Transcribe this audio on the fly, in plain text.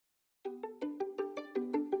Hello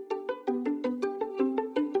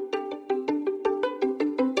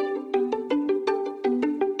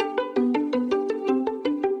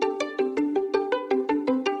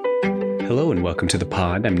and welcome to the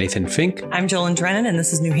pod. I'm Nathan Fink. I'm Jolyn Drennan, and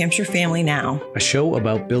this is New Hampshire Family Now, a show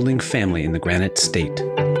about building family in the Granite State.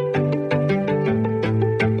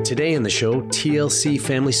 Today on the show, TLC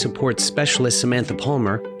Family Support Specialist Samantha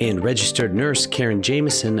Palmer and registered nurse Karen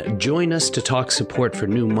Jameson join us to talk support for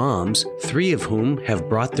new moms, 3 of whom have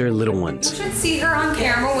brought their little ones. You should see her on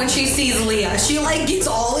camera when she sees Leah. She gets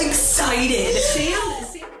all excited.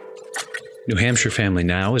 New Hampshire Family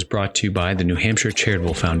Now is brought to you by the New Hampshire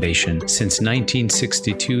Charitable Foundation. Since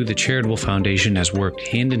 1962, the Charitable Foundation has worked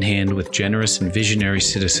hand in hand with generous and visionary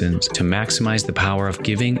citizens to maximize the power of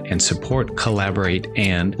giving and support, collaborate,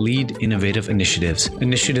 and lead innovative initiatives.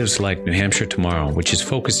 Initiatives like New Hampshire Tomorrow, which is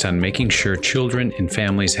focused on making sure children and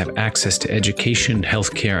families have access to education,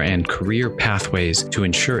 healthcare, and career pathways to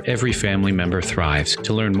ensure every family member thrives.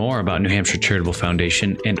 To learn more about New Hampshire Charitable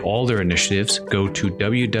Foundation and all their initiatives, go to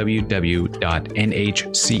www.nhcf.org.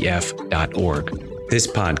 This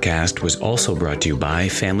podcast was also brought to you by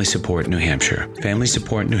Family Support New Hampshire. Family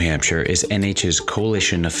Support New Hampshire is NH's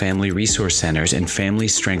coalition of family resource centers and family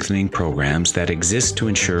strengthening programs that exist to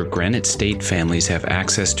ensure Granite State families have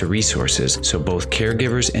access to resources so both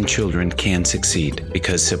caregivers and children can succeed,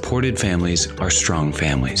 because supported families are strong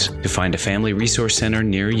families. To find a family resource center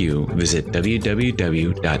near you, visit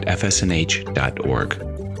www.fsnh.org.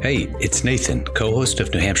 Hey, it's Nathan, co-host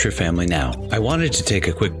of New Hampshire Family Now. I wanted to take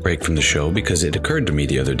a quick break from the show because it occurred to me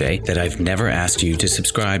the other day that I've never asked you to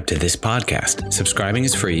subscribe to this podcast. Subscribing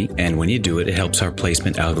is free, and when you do it, it helps our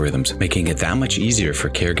placement algorithms, making it that much easier for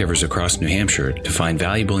caregivers across New Hampshire to find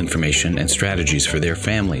valuable information and strategies for their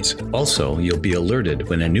families. Also, you'll be alerted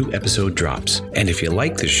when a new episode drops. And if you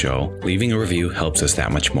like the show, leaving a review helps us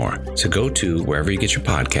that much more. So go to wherever you get your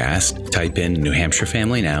podcast, type in New Hampshire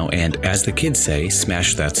Family Now, and as the kids say,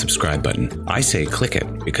 smash that subscribe button. I say click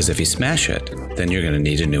it, because if you smash it, then you're going to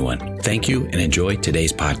need a new one. Thank you and enjoy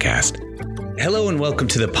today's podcast. Hello and welcome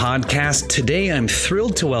to the podcast. Today I'm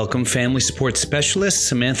thrilled to welcome family support specialist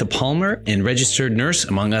Samantha Palmer and registered nurse,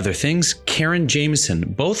 among other things, Karen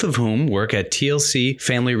Jameson, both of whom work at TLC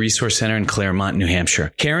Family Resource Center in Claremont, New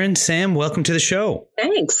Hampshire. Karen, Sam, welcome to the show.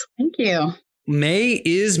 Thanks. Thank you. May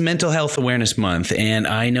is Mental Health Awareness Month, and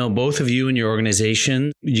I know both of you and your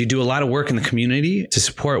organization, you do a lot of work in the community to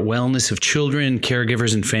support wellness of children,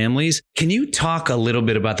 caregivers, and families. Can you talk a little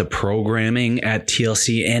bit about the programming at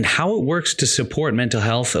TLC and how it works to support mental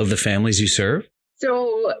health of the families you serve?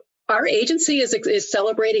 So our agency is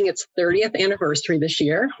celebrating its 30th anniversary this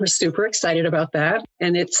year. We're super excited about that,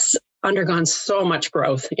 and it's undergone so much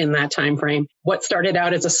growth in that time frame. What started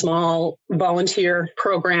out as a small volunteer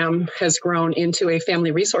program has grown into a family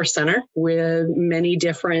resource center with many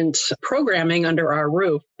different programming under our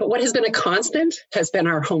roof. But what has been a constant has been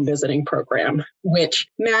our home visiting program, which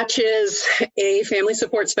matches a family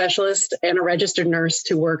support specialist and a registered nurse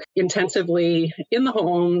to work intensively in the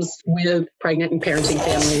homes with pregnant and parenting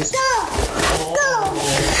families. Go!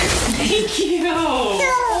 Thank you!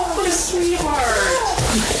 Oh, what a sweetheart!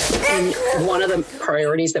 And one of the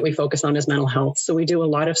priorities that we focus on is mental health. So we do a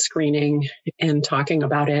lot of screening and talking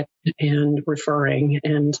about it and referring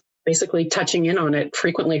and basically touching in on it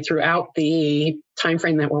frequently throughout the time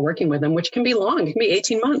frame that we're working with them, which can be long. It can be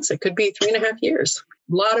 18 months. It could be 3.5 years.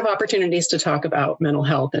 A lot of opportunities to talk about mental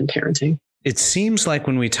health and parenting. It seems like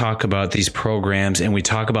when we talk about these programs and we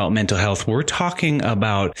talk about mental health, we're talking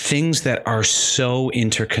about things that are so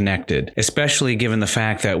interconnected, especially given the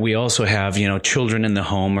fact that we also have, children in the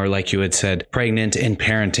home, or like you had said, pregnant and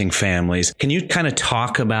parenting families. Can you kind of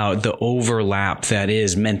talk about the overlap that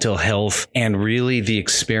is mental health and really the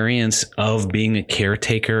experience of being a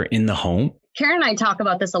caretaker in the home? Karen and I talk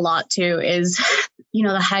about this a lot too, is,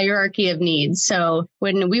 the hierarchy of needs. So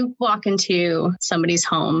when we walk into somebody's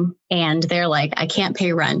home and they're like, I can't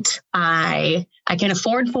pay rent. I can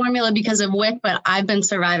afford formula because of WIC, but I've been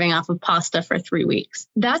surviving off of pasta for 3 weeks.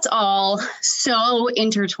 That's all so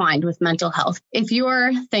intertwined with mental health. If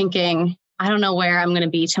you're thinking, I don't know where I'm going to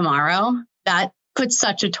be tomorrow, that puts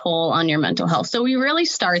such a toll on your mental health. So we really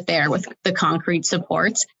start there with the concrete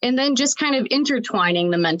supports and then just kind of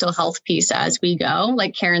intertwining the mental health piece as we go.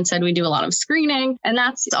 Like Karen said, we do a lot of screening, and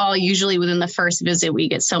that's all usually within the first visit. We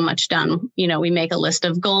get so much done. We make a list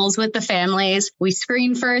of goals with the families. We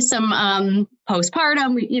screen for some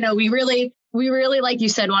postpartum. We really, like you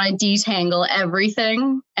said, want to detangle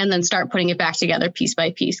everything and then start putting it back together piece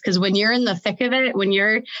by piece. Because when you're in the thick of it, when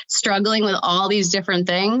you're struggling with all these different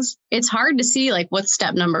things, it's hard to see what's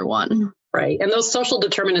step number one. Right. And those social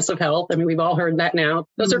determinants of health, I mean, we've all heard that now.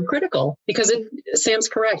 Those are critical because Sam's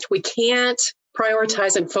correct. We can't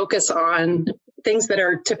prioritize and focus on things that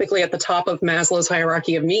are typically at the top of Maslow's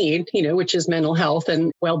hierarchy of need, which is mental health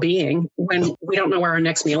and well-being, when we don't know where our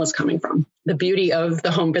next meal is coming from. The beauty of the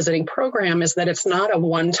home visiting program is that it's not a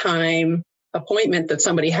one-time appointment that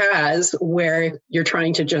somebody has where you're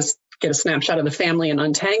trying to just get a snapshot of the family and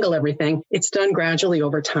untangle everything. It's done gradually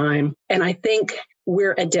over time. And I think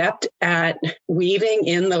we're adept at weaving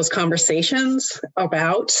in those conversations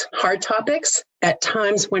about hard topics at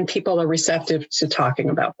times when people are receptive to talking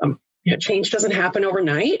about them. Change doesn't happen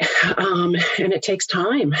overnight, and it takes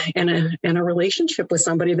time and a relationship with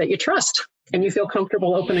somebody that you trust and you feel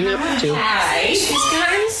comfortable opening up to. Hi. She's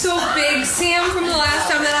gotten so big, Sam, from the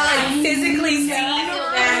last time that I physically seen her.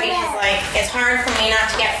 Because it's hard for me not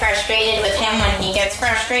to get frustrated with him when he gets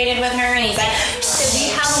frustrated with her, and he's like, we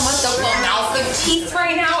have almost a full mouth of teeth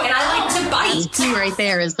right now, and I like to bite. Key right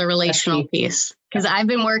there is the relational piece. Because I've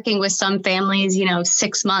been working with some families,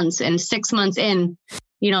 6 months, and 6 months in,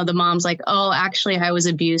 the mom's like, oh, actually, I was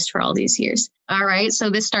abused for all these years. All right. So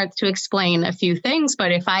this starts to explain a few things.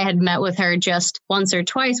 But if I had met with her just once or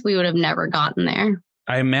twice, we would have never gotten there.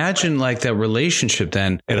 I imagine like that relationship,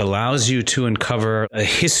 then it allows you to uncover a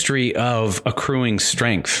history of accruing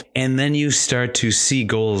strength. And then you start to see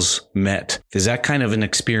goals met. Is that kind of an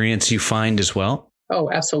experience you find as well? Oh,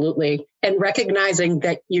 absolutely. And recognizing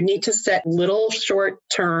that you need to set little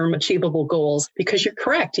short-term achievable goals, because you're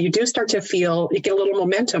correct. You do start to feel, you get a little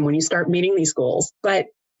momentum when you start meeting these goals. But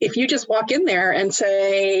if you just walk in there and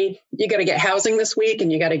say, you got to get housing this week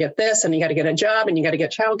and you got to get this and you got to get a job and you got to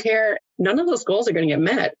get childcare, none of those goals are going to get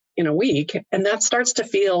met in a week. And that starts to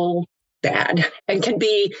feel bad and can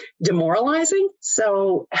be demoralizing.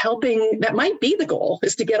 So that might be the goal,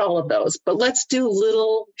 is to get all of those, but let's do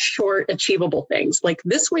little short achievable things. Like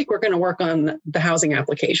this week, we're going to work on the housing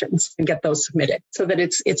applications and get those submitted so that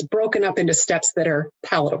it's broken up into steps that are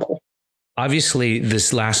palatable. Obviously,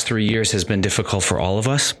 this last 3 years has been difficult for all of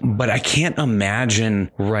us, but I can't imagine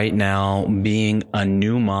right now being a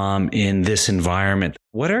new mom in this environment.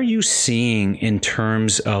 What are you seeing in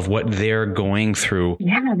terms of what they're going through?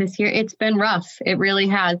 Yeah, this year it's been rough. It really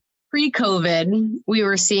has. Pre-COVID, we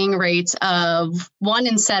were seeing rates of 1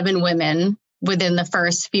 in 7 women within the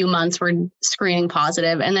first few months were screening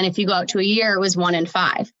positive. And then if you go out to a year, it was 1 in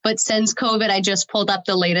 5. But since COVID, I just pulled up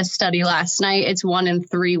the latest study last night. It's 1 in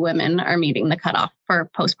 3 women are meeting the cutoff for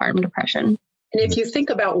postpartum depression. And if you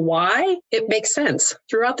think about why, it makes sense.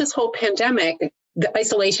 Throughout this whole pandemic, the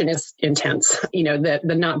isolation is intense. The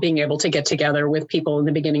not being able to get together with people in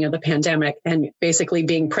the beginning of the pandemic and basically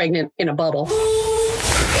being pregnant in a bubble.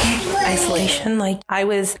 Isolation. Like, I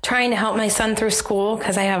was trying to help my son through school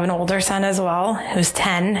because I have an older son as well who's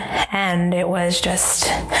 10, and it was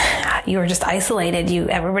just, you were just isolated.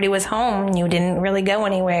 Everybody was home. You didn't really go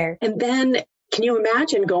anywhere. And then can you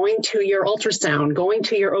imagine going to your ultrasound, going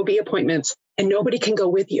to your OB appointments, and nobody can go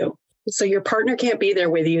with you? So your partner can't be there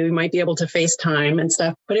with you. You might be able to FaceTime and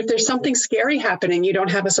stuff. But if there's something scary happening, you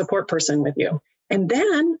don't have a support person with you. And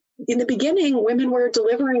then in the beginning, women were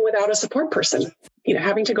delivering without a support person,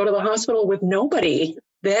 having to go to the hospital with nobody.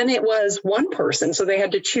 Then it was one person. So they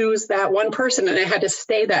had to choose that one person, and they had to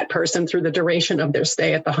stay that person through the duration of their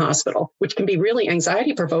stay at the hospital, which can be really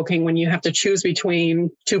anxiety provoking when you have to choose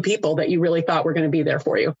between 2 people that you really thought were going to be there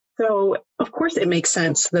for you. So of course it makes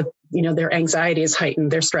sense that, their anxiety is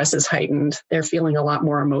heightened, their stress is heightened, they're feeling a lot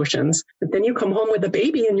more emotions. But then you come home with a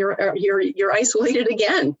baby and you're isolated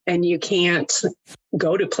again, and you can't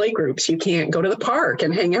go to play groups. You can't go to the park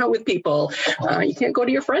and hang out with people. You can't go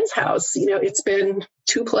to your friend's house. It's been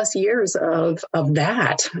 2+ years of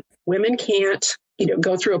that. Women can't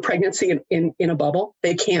go through a pregnancy in a bubble.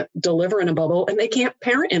 They can't deliver in a bubble, and they can't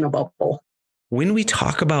parent in a bubble. When we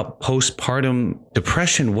talk about postpartum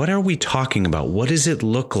depression, what are we talking about? What does it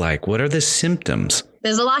look like? What are the symptoms?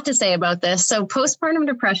 There's a lot to say about this. So postpartum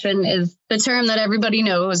depression is the term that everybody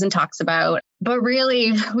knows and talks about. But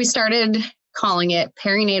really, we started calling it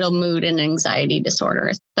perinatal mood and anxiety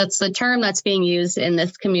disorders. That's the term that's being used in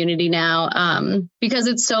this community now, because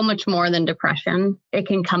it's so much more than depression. It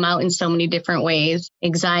can come out in so many different ways: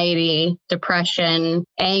 anxiety, depression,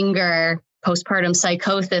 anger, postpartum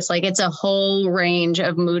psychosis. Like, it's a whole range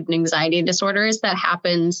of mood and anxiety disorders that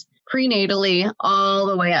happens prenatally all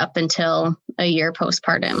the way up until a year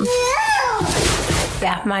postpartum.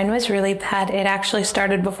 Yeah, mine was really bad. It actually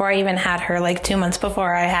started before I even had her, like 2 months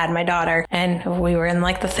before I had my daughter. And we were in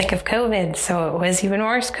like the thick of COVID. So it was even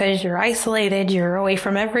worse because you're isolated. You're away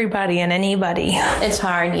from everybody and anybody. It's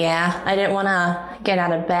hard, yeah. I didn't want to get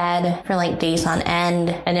out of bed for like days on end.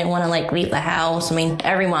 I didn't want to like leave the house. I mean,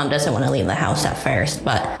 every mom doesn't want to leave the house at first,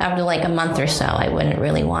 but after like a month or so, I wouldn't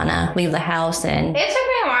really want to leave the house. And it took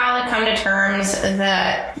me a while to come to terms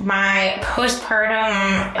that my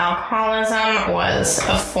postpartum alcoholism was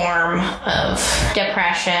a form of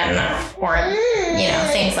depression or,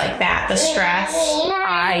 things like that, the stress.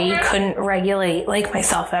 I couldn't regulate like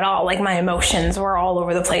myself at all. Like my emotions were all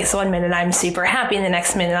over the place. One minute I'm super happy and the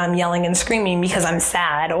next minute I'm yelling and screaming because I'm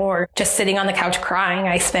sad or just sitting on the couch crying.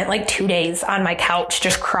 I spent like 2 days on my couch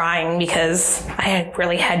just crying because I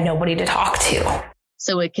really had nobody to talk to.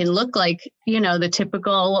 So it can look like, the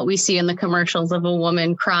typical what we see in the commercials of a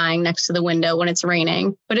woman crying next to the window when it's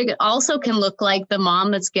raining. But it also can look like the mom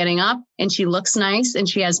that's getting up and she looks nice and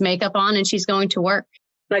she has makeup on and she's going to work.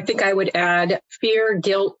 I think I would add fear,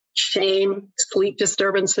 guilt, shame, sleep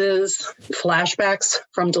disturbances, flashbacks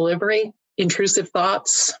from delivery, intrusive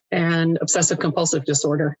thoughts, and obsessive compulsive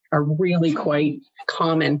disorder are really quite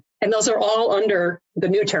common. And those are all under the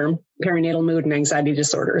new term, perinatal mood and anxiety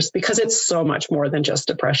disorders, because it's so much more than just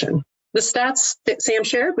depression. The stats that Sam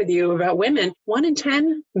shared with you about women, 1 in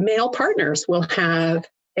 10 male partners will have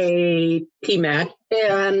a PMAD,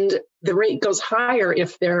 and the rate goes higher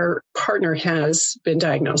if their partner has been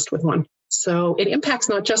diagnosed with one. So it impacts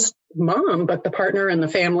not just mom, but the partner and the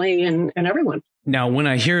family and everyone. Now, when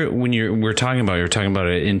I hear you're talking about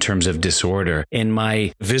it in terms of disorder, and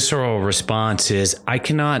my visceral response is I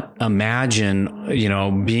cannot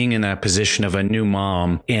imagine, being in that position of a new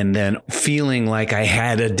mom and then feeling like I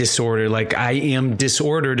had a disorder, like I am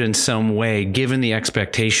disordered in some way, given the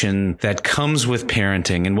expectation that comes with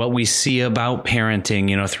parenting and what we see about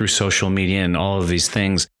parenting, through social media and all of these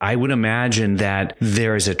things. I would imagine that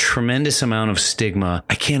there is a tremendous amount of stigma.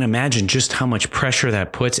 I can't imagine just how much pressure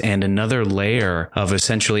that puts and another layer of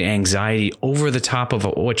essentially anxiety over the top of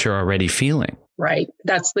what you're already feeling. Right.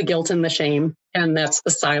 That's the guilt and the shame. And that's the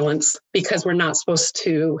silence, because we're not supposed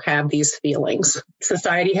to have these feelings.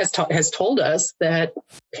 Society has told us that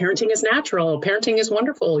parenting is natural. Parenting is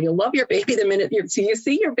wonderful. You'll love your baby the minute you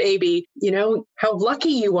see your baby. How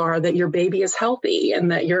lucky you are that your baby is healthy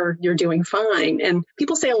and that you're doing fine. And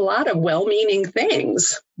people say a lot of well-meaning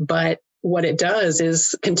things, but what it does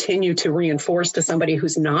is continue to reinforce to somebody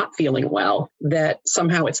who's not feeling well that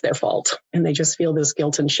somehow it's their fault and they just feel this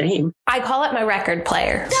guilt and shame. I call it my record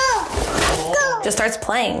player. Just starts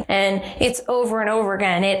playing and it's over and over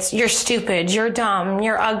again. It's you're stupid, you're dumb,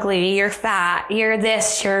 you're ugly, you're fat, you're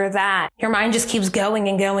this, you're that. Your mind just keeps going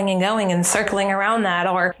and going and going and circling around that.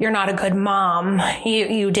 Or you're not a good mom.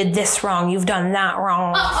 You did this wrong. You've done that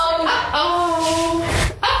wrong.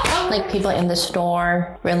 Like people in the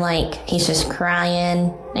store were like, he's just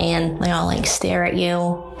crying and they all like stare at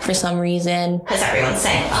you for some reason. Because everyone's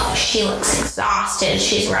saying, oh, she looks exhausted.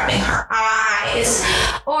 She's rubbing her eyes.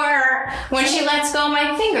 Or when she lets go of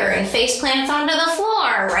my finger and face plants onto the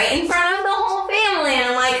floor right in front of the whole family. And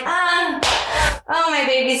I'm like, oh, my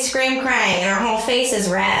baby's scream crying and her whole face is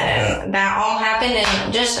red. And that all happened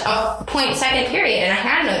in just a 0.2 period. And I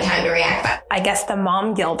had no time to react. But I guess the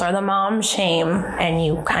mom guilt or the mom shame, and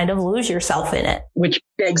you kind of lose yourself in it. Which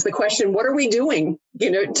begs the question, what are we doing,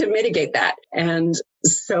 to mitigate that? And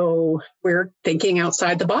so we're thinking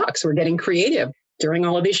outside the box. We're getting creative. During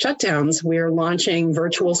all of these shutdowns, we're launching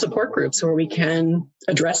virtual support groups where we can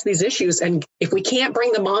address these issues. And if we can't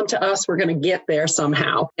bring the mom to us, we're going to get there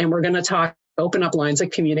somehow. And we're going to open up lines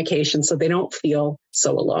of communication so they don't feel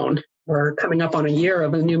so alone. We're coming up on a year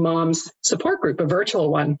of a new mom's support group, a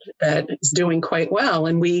virtual one that is doing quite well.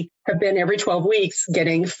 And we have been every 12 weeks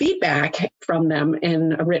getting feedback from them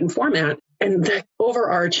in a written format. And the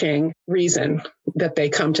overarching reason that they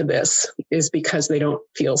come to this is because they don't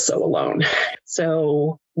feel so alone.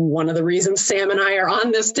 So one of the reasons Sam and I are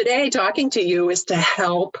on this today talking to you is to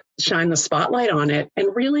help shine the spotlight on it.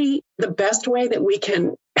 And really the best way that we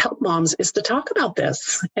can help moms is to talk about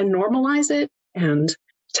this and normalize it and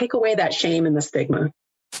take away that shame and the stigma.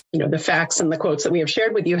 The facts and the quotes that we have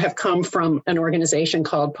shared with you have come from an organization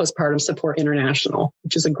called Postpartum Support International,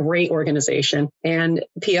 which is a great organization. And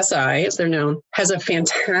PSI, as they're known, has a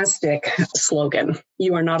fantastic slogan.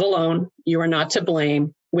 You are not alone. You are not to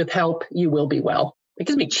blame. With help, you will be well. It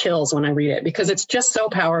gives me chills when I read it because it's just so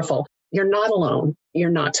powerful. You're not alone. You're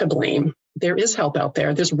not to blame. There is help out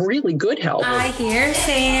there. There's really good help. I hear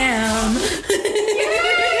Sam.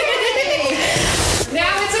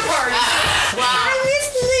 Now it's a party. Wow. I miss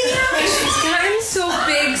Sam. She's gotten so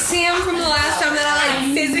big, Sam, from the last time that I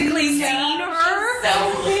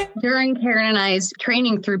during Karen and I's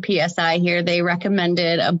training through PSI here, they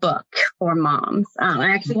recommended a book for moms.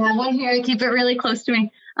 I actually have one here. I keep it really close to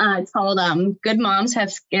me. It's called Good Moms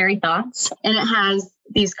Have Scary Thoughts. And it has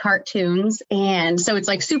these cartoons. And so it's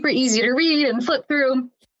like super easy to read and flip through.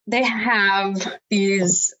 They have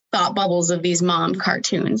these thought bubbles of these mom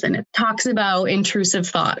cartoons, and it talks about intrusive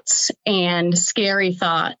thoughts and scary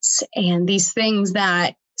thoughts and these things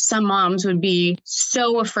that some moms would be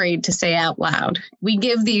so afraid to say out loud. We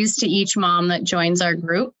give these to each mom that joins our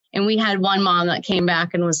group. And we had one mom that came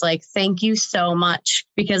back and was like, thank you so much,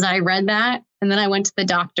 because I read that. And then I went to the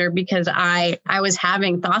doctor because I was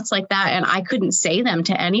having thoughts like that and I couldn't say them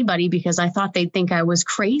to anybody because I thought they'd think I was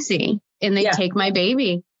crazy and they'd take my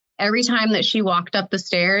baby. Every time that she walked up the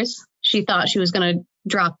stairs, she thought she was going to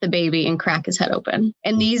drop the baby and crack his head open.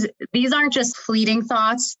 And these aren't just fleeting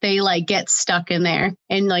thoughts. They like get stuck in there.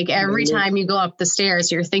 And like every time you go up the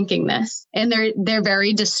stairs, you're thinking this. And they're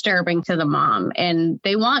very disturbing to the mom and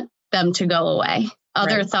they want them to go away.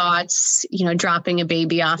 Other thoughts, dropping a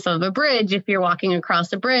baby off of a bridge. If you're walking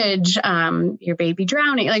across a bridge, your baby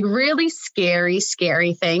drowning, like really scary,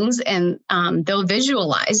 scary things. And they'll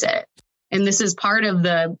visualize it. And this is part of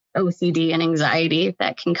the OCD and anxiety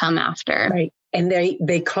that can come after. Right. And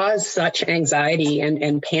they cause such anxiety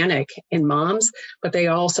and panic in moms, but they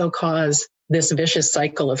also cause this vicious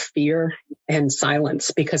cycle of fear and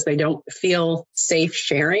silence because they don't feel safe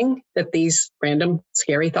sharing that these random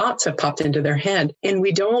scary thoughts have popped into their head. And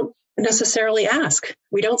we don't necessarily ask.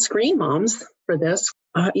 We don't screen moms for this.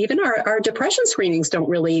 Even our depression screenings don't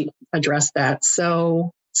really address that.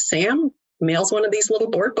 So Sam mails one of these little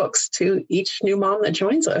board books to each new mom that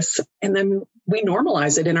joins us. And then we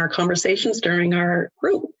normalize it in our conversations during our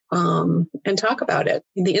group and talk about it.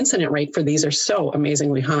 The incident rate for these are so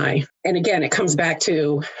amazingly high. And again, it comes back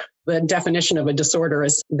to the definition of a disorder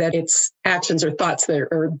is that it's actions or thoughts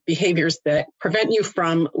or behaviors that prevent you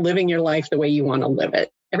from living your life the way you want to live it.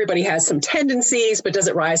 Everybody has some tendencies, but does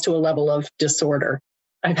it rise to a level of disorder?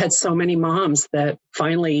 I've had so many moms that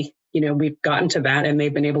finally we've gotten to that and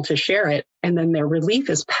they've been able to share it. And then their relief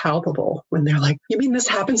is palpable when they're like, you mean this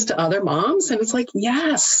happens to other moms? And it's like,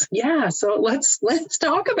 yes. Yeah. So let's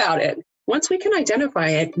talk about it. Once we can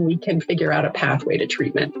identify it, we can figure out a pathway to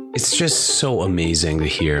treatment. It's just so amazing to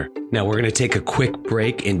hear. Now we're going to take a quick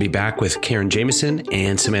break and be back with Karen Jameson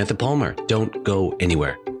and Samantha Palmer. Don't go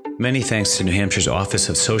anywhere. Many thanks to New Hampshire's Office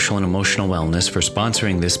of Social and Emotional Wellness for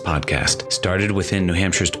sponsoring this podcast. Started within New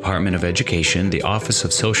Hampshire's Department of Education, the Office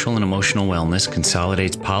of Social and Emotional Wellness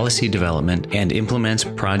consolidates policy development and implements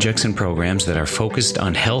projects and programs that are focused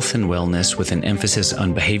on health and wellness with an emphasis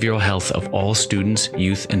on behavioral health of all students,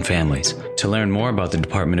 youth, and families. To learn more about the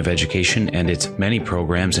Department of Education and its many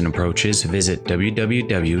programs and approaches, visit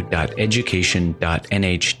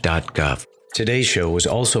www.education.nh.gov. Today's show was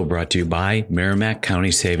also brought to you by Merrimack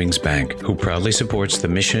County Savings Bank, who proudly supports the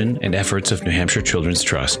mission and efforts of New Hampshire Children's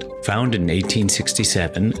Trust. Founded in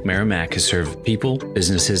 1867, Merrimack has served people,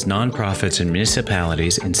 businesses, nonprofits, and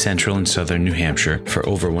municipalities in central and southern New Hampshire for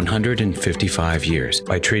over 155 years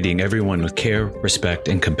by treating everyone with care, respect,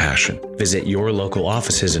 and compassion. Visit your local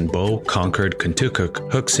offices in Bow, Concord,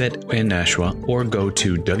 Contoocook, Hooksett, and Nashua, or go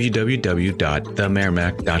to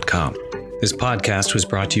www.themerrimack.com. This podcast was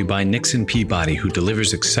brought to you by Nixon Peabody, who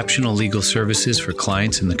delivers exceptional legal services for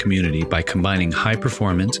clients in the community by combining high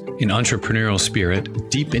performance, an entrepreneurial spirit,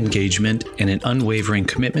 deep engagement, and an unwavering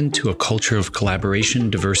commitment to a culture of collaboration,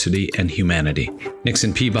 diversity, and humanity.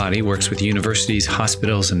 Nixon Peabody works with universities,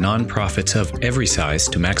 hospitals, and nonprofits of every size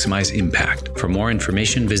to maximize impact. For more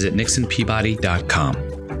information, visit nixonpeabody.com.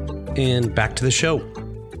 And back to the show.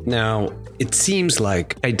 Now, it seems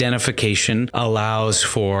like identification allows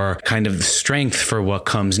for kind of the strength for what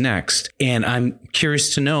comes next. And I'm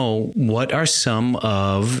curious to know, what are some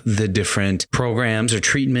of the different programs or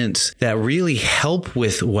treatments that really help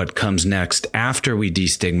with what comes next after we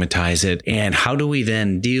destigmatize it? And how do we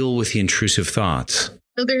then deal with the intrusive thoughts?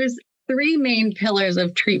 So there's three main pillars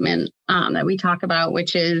of treatment that we talk about,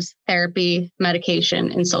 which is therapy,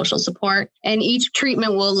 medication, and social support. And each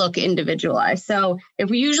treatment will look individualized. So if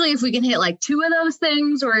we can hit like two of those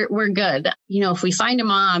things, we're good. If we find a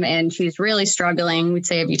mom and she's really struggling, we'd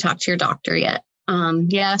say, have you talked to your doctor yet?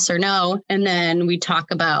 Yes or no. And then we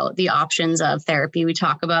talk about the options of therapy. We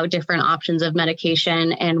talk about different options of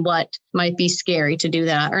medication and what might be scary to do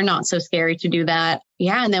that or not so scary to do that.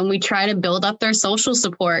 Yeah. And then we try to build up their social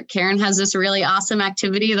support. Karen has this really awesome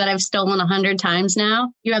activity that I've stolen 100 times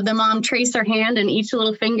now. You have the mom trace her hand, and each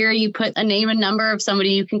little finger, you put a name and number of somebody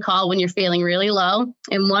you can call when you're feeling really low.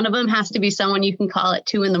 And one of them has to be someone you can call at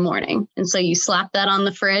 2 a.m. And so you slap that on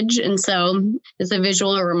the fridge. And so it's a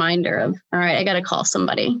visual reminder of, all right, I got to call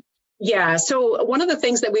somebody. Yeah. So one of the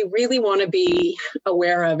things that we really want to be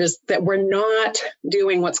aware of is that we're not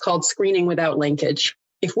doing what's called screening without linkage.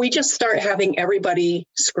 If we just start having everybody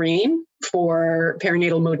screen for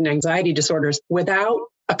perinatal mood and anxiety disorders without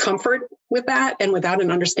a comfort with that and without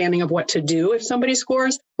an understanding of what to do if somebody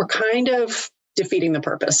scores, we're kind of defeating the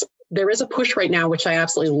purpose. There is a push right now, which I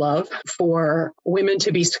absolutely love, for women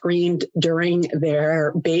to be screened during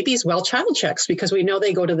their baby's child checks, because we know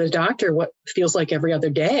they go to the doctor what feels like every other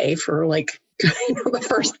day for the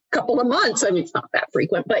first couple of months. I mean, it's not that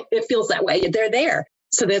frequent, but it feels that way. They're there.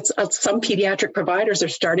 So that's some pediatric providers are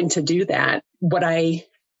starting to do that. What I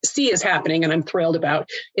see is happening, and I'm thrilled about,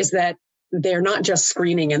 is that they're not just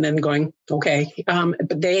screening and then going, okay,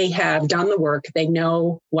 but they have done the work. They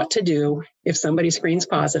know what to do if somebody screens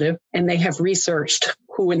positive, and they have researched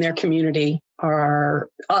who in their community are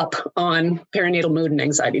up on perinatal mood and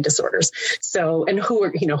anxiety disorders. So, and who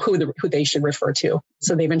they should refer to.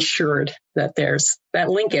 So they've ensured that there's that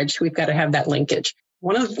linkage. We've got to have that linkage.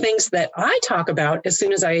 One of the things that I talk about as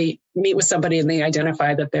soon as I meet with somebody and they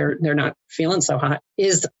identify that they're not feeling so hot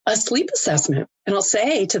is a sleep assessment. And I'll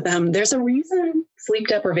say to them, there's a reason sleep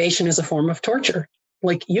deprivation is a form of torture.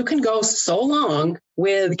 Like, you can go so long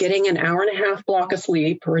with getting an 1.5-hour block of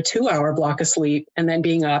sleep or a 2-hour block of sleep and then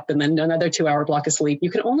being up and then another 2-hour block of sleep. You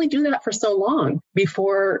can only do that for so long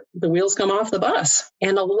before the wheels come off the bus.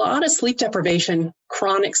 And a lot of sleep deprivation,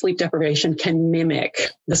 chronic sleep deprivation, can mimic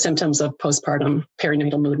the symptoms of postpartum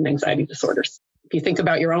perinatal mood and anxiety disorders. If you think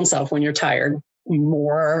about your own self when you're tired,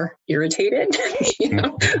 more irritated,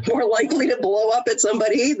 more likely to blow up at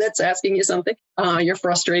somebody that's asking you something. You're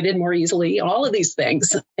frustrated more easily, all of these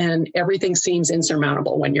things. And everything seems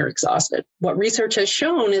insurmountable when you're exhausted. What research has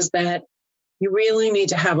shown is that you really need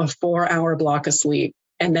to have a 4-hour block of sleep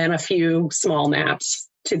and then a few small naps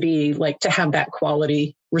to have that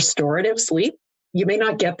quality restorative sleep. You may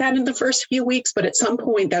not get that in the first few weeks, but at some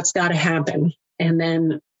point that's got to happen. And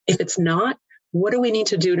then if it's not, what do we need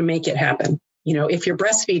to do to make it happen? If you're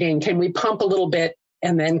breastfeeding, can we pump a little bit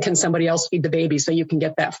and then can somebody else feed the baby so you can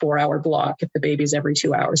get that 4-hour block if the baby's every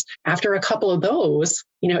 2 hours? After a couple of those,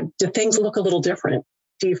 do things look a little different?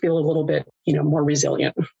 Do you feel a little bit, more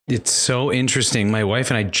resilient? It's so interesting. My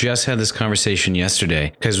wife and I just had this conversation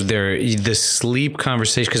yesterday because the sleep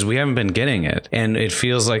conversation, because we haven't been getting it. And it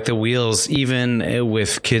feels like the wheels, even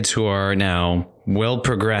with kids who are now well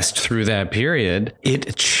progressed through that period,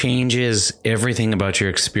 it changes everything about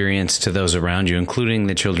your experience to those around you, including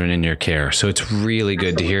the children in your care. So it's really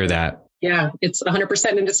good to hear that. Yeah, it's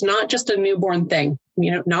 100%. And it's not just a newborn thing.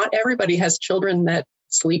 Not everybody has children that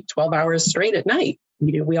sleep 12 hours straight at night.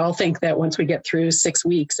 We all think that once we get through 6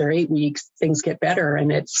 weeks or 8 weeks, things get better,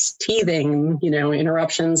 and it's teething,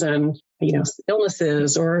 interruptions and,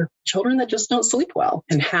 illnesses or children that just don't sleep well,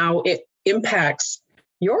 and how it impacts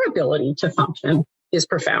your ability to function is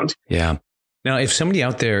profound. Yeah. Now, if somebody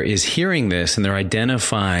out there is hearing this and they're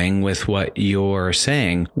identifying with what you're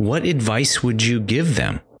saying, what advice would you give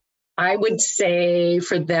them? I would say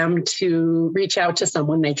for them to reach out to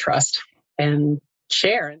someone they trust and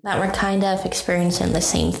share. That we're kind of experiencing the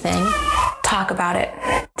same thing. Talk about it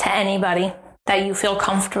to anybody that you feel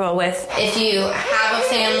comfortable with. If you have a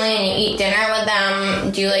family and you eat dinner with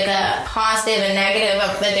them, do like a positive and negative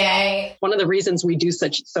of the day. One of the reasons we do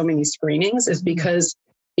so many screenings is because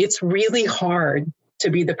it's really hard to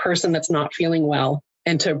be the person that's not feeling well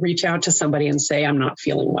and to reach out to somebody and say, I'm not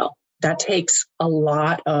feeling well. That takes a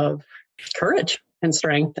lot of courage and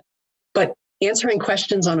strength. But answering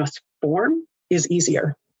questions on a form is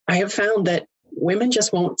easier. I have found that women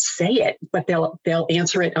just won't say it, but they'll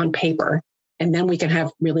answer it on paper, and then we can have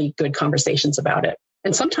really good conversations about it.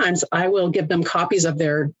 And sometimes I will give them copies of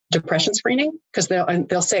their depression screening because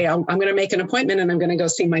they'll say, I'm going to make an appointment and I'm going to go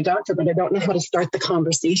see my doctor, but I don't know how to start the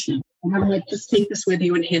conversation. And I'm like, just take this with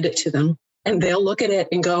you and hand it to them. And they'll look at it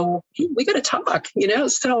and go, hey, we got to talk,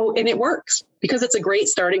 So, and it works because it's a great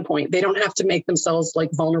starting point. They don't have to make themselves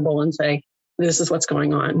vulnerable and say, this is what's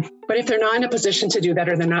going on. But if they're not in a position to do that,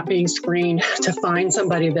 or they're not being screened, to find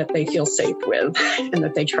somebody that they feel safe with and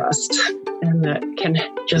that they trust and that can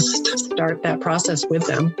just start that process with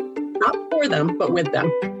them. Not for them, but with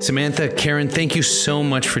them. Samantha, Karen, thank you so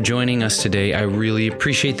much for joining us today. I really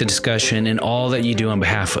appreciate the discussion and all that you do on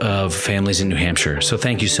behalf of families in New Hampshire. So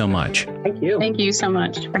thank you so much. Thank you. Thank you so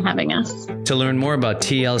much for having us. To learn more about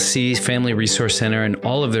TLC Family Resource Center and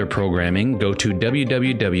all of their programming, go to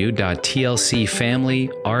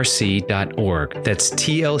www.tlcfamilyrc.org. That's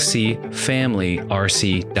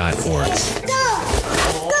tlcfamilyrc.org.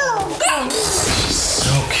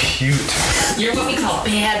 So cute. You're what we call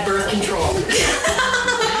bad birth control.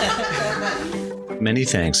 Many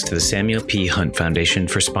thanks to the Samuel P. Hunt Foundation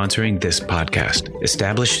for sponsoring this podcast.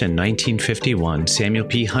 Established in 1951, Samuel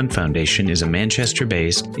P. Hunt Foundation is a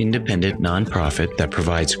Manchester-based, independent nonprofit that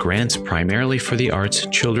provides grants primarily for the arts,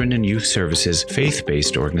 children and youth services,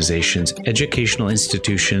 faith-based organizations, educational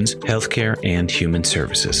institutions, healthcare, and human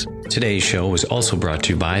services. Today's show was also brought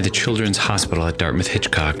to you by the Children's Hospital at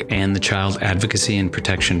Dartmouth-Hitchcock and the Child Advocacy and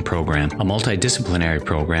Protection Program, a multidisciplinary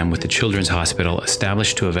program with the Children's Hospital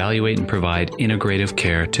established to evaluate and provide integrative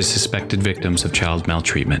care to suspected victims of child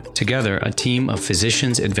maltreatment. Together, a team of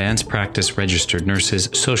physicians, advanced practice registered nurses,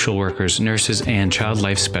 social workers, nurses, and child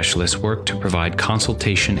life specialists work to provide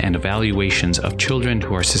consultation and evaluations of children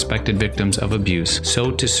who are suspected victims of abuse,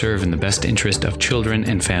 so to serve in the best interest of children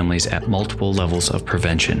and families at multiple levels of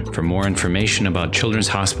prevention. For more information about Children's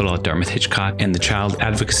Hospital at Dartmouth-Hitchcock and the Child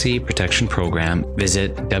Advocacy Protection Program,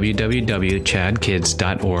 visit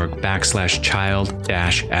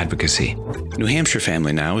www.chadkids.org/child-advocacy. New Hampshire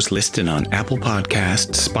Family Now is listed on Apple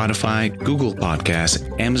Podcasts, Spotify, Google Podcasts,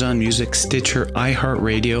 Amazon Music, Stitcher,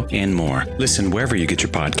 iHeartRadio, and more. Listen wherever you get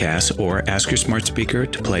your podcasts or ask your smart speaker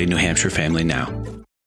to play New Hampshire Family Now.